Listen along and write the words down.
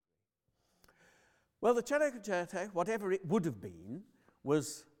Well, the cello concerto, whatever it would have been,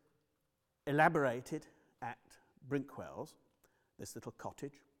 was elaborated at Brinkwell's, this little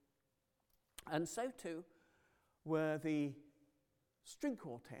cottage. And so too were the string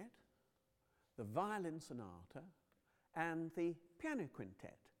quartet, the violin sonata, and the piano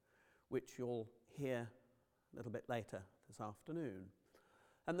quintet, which you'll hear a little bit later this afternoon.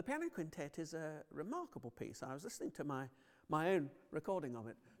 And the piano quintet is a remarkable piece. I was listening to my own recording of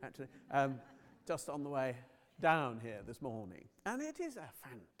it, actually, just on the way down here this morning. And it is a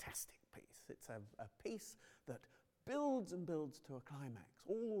fantastic piece. It's a piece that builds and builds to a climax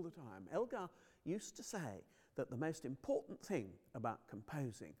all the time. Elgar used to say that the most important thing about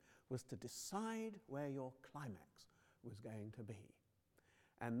composing was to decide where your climax was going to be.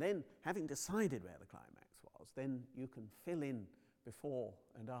 And then, having decided where the climax was, then you can fill in before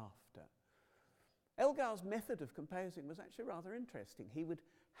and after. Elgar's method of composing was actually rather interesting. He would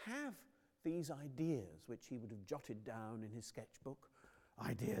have these ideas, which he would have jotted down in his sketchbook,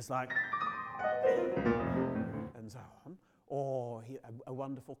 ideas like and so on, or a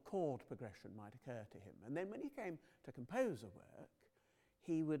wonderful chord progression might occur to him. And then when he came to compose a work,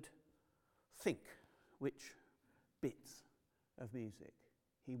 he would think which bits of music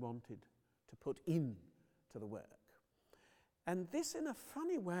he wanted to put in to the work. And this, in a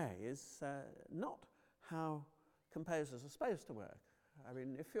funny way, is not how composers are supposed to work. I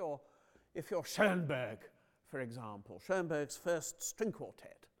mean, if you're Schoenberg, for example, Schoenberg's first string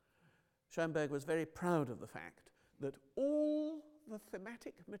quartet, Schoenberg was very proud of the fact that all the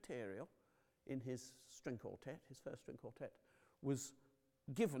thematic material in his string quartet, his first string quartet, was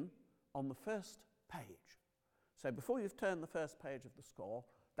given on the first page. So before you've turned the first page of the score,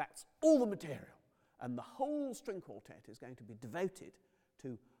 that's all the material. And the whole string quartet is going to be devoted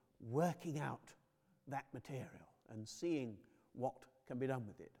to working out that material and seeing what can be done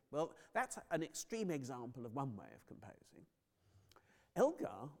with it. Well, that's an extreme example of one way of composing.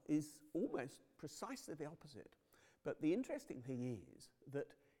 Elgar is almost precisely the opposite. But the interesting thing is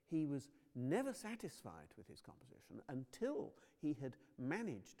that he was never satisfied with his composition until he had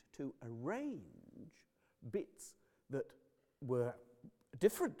managed to arrange bits that were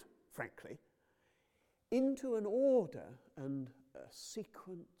different, frankly, into an order and a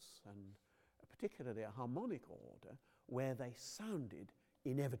sequence and particularly a harmonic order where they sounded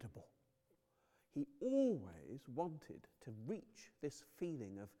inevitable. He always wanted to reach this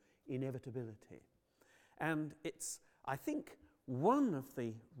feeling of inevitability. And it's, I think, one of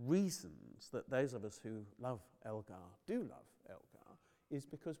the reasons that those of us who love Elgar do love Elgar is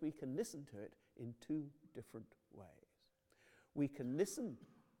because we can listen to it in two different ways. We can listen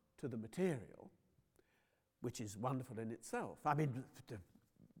to the material, which is wonderful in itself. I mean,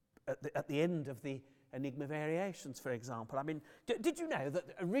 at the end of the Enigma Variations, for example, I mean, did you know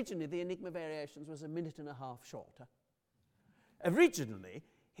that originally the Enigma Variations was 1.5 minutes shorter? Originally,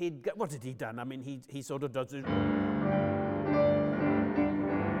 what had he done? I mean, he sort of does it. And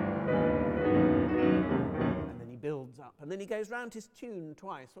then he builds up. And then he goes round his tune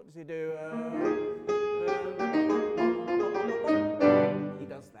twice. What does he do? He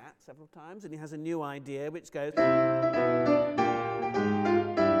does that several times, and he has a new idea which goes. And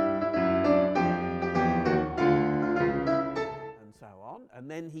so on.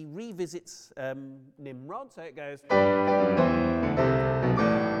 And then he revisits Nimrod, so it goes.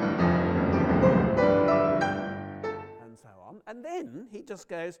 And so on. And then he just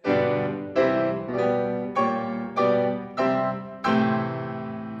goes.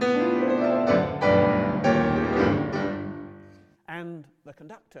 And the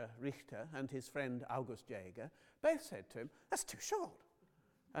conductor, Richter, and his friend August Jaeger both said to him, "That's too short."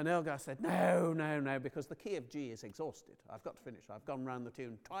 And Elgar said, no, because the key of G is exhausted. I've got to finish. I've gone round the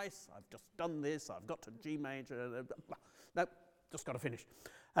tune twice. I've just done this. I've got to G major. No, just got to finish.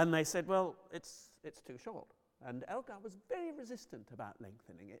 And they said, well, it's too short. And Elgar was very resistant about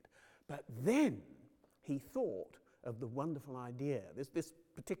lengthening it. But then he thought of the wonderful idea. This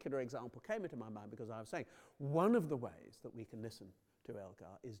particular example came into my mind because I was saying one of the ways that we can listen to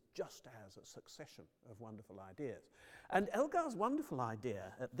Elgar is just as a succession of wonderful ideas. And Elgar's wonderful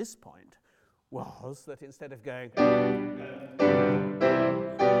idea at this point was that instead of going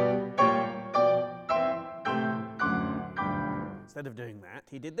instead of doing that,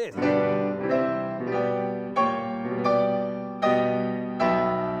 he did this.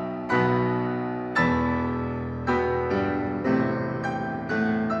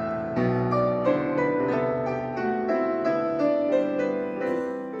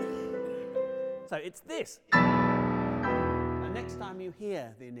 So it's this. And next time you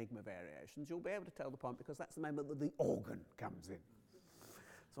hear the Enigma Variations, you'll be able to tell the point because that's the moment that the organ comes in.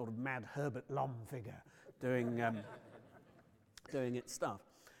 sort of mad Herbert Lom figure doing its stuff.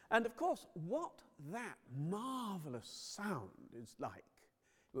 And of course, what that marvellous sound is like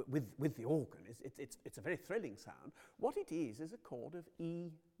with the organ, it's a very thrilling sound. What it is a chord of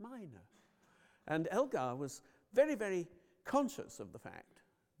E minor. And Elgar was very, very conscious of the fact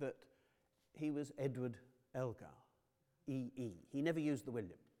that he was Edward Elgar, E-E. He never used the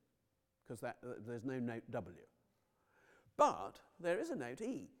William, because there's no note W. But there is a note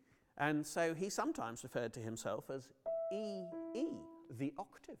E, and so he sometimes referred to himself as E-E, the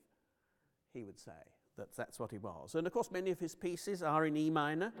octave, he would say. That's what he was. And of course, many of his pieces are in E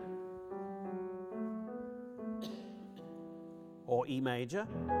minor, or E major.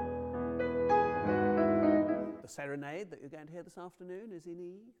 The serenade that you're going to hear this afternoon is in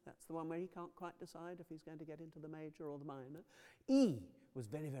E. That's the one where he can't quite decide if he's going to get into the major or the minor. E was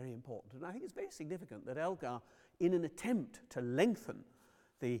very, very important. And I think it's very significant that Elgar, in an attempt to lengthen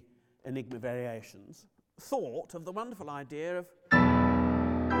the Enigma variations, thought of the wonderful idea of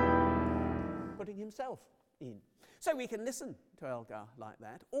putting himself in. So we can listen to Elgar like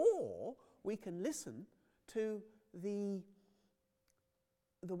that, or we can listen to the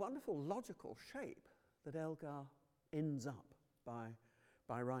wonderful logical shape that Elgar ends up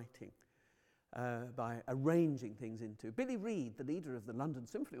by writing, by arranging things into. Billy Reed, the leader of the London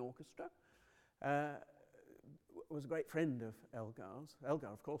Symphony Orchestra, was a great friend of Elgar's. Elgar,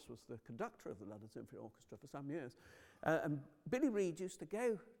 of course, was the conductor of the London Symphony Orchestra for some years. And Billy Reed used to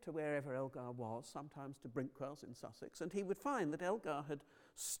go to wherever Elgar was, sometimes to Brinkwell's in Sussex, and he would find that Elgar had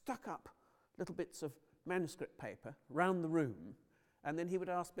stuck up little bits of manuscript paper round the room, and then he would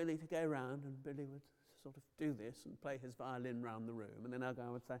ask Billy to go round, and Billy would sort of do this and play his violin round the room, and then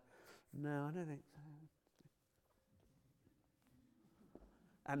Elgar would say, "No, I don't think so."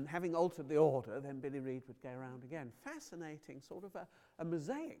 And having altered the order, then Billy Reed would go around again. Fascinating, sort of a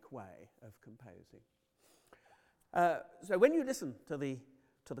mosaic way of composing. So when you listen to the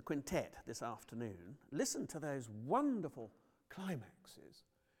quintet this afternoon, listen to those wonderful climaxes,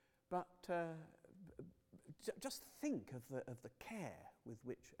 but just think of the care with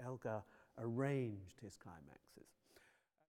which Elgar arranged his climaxes.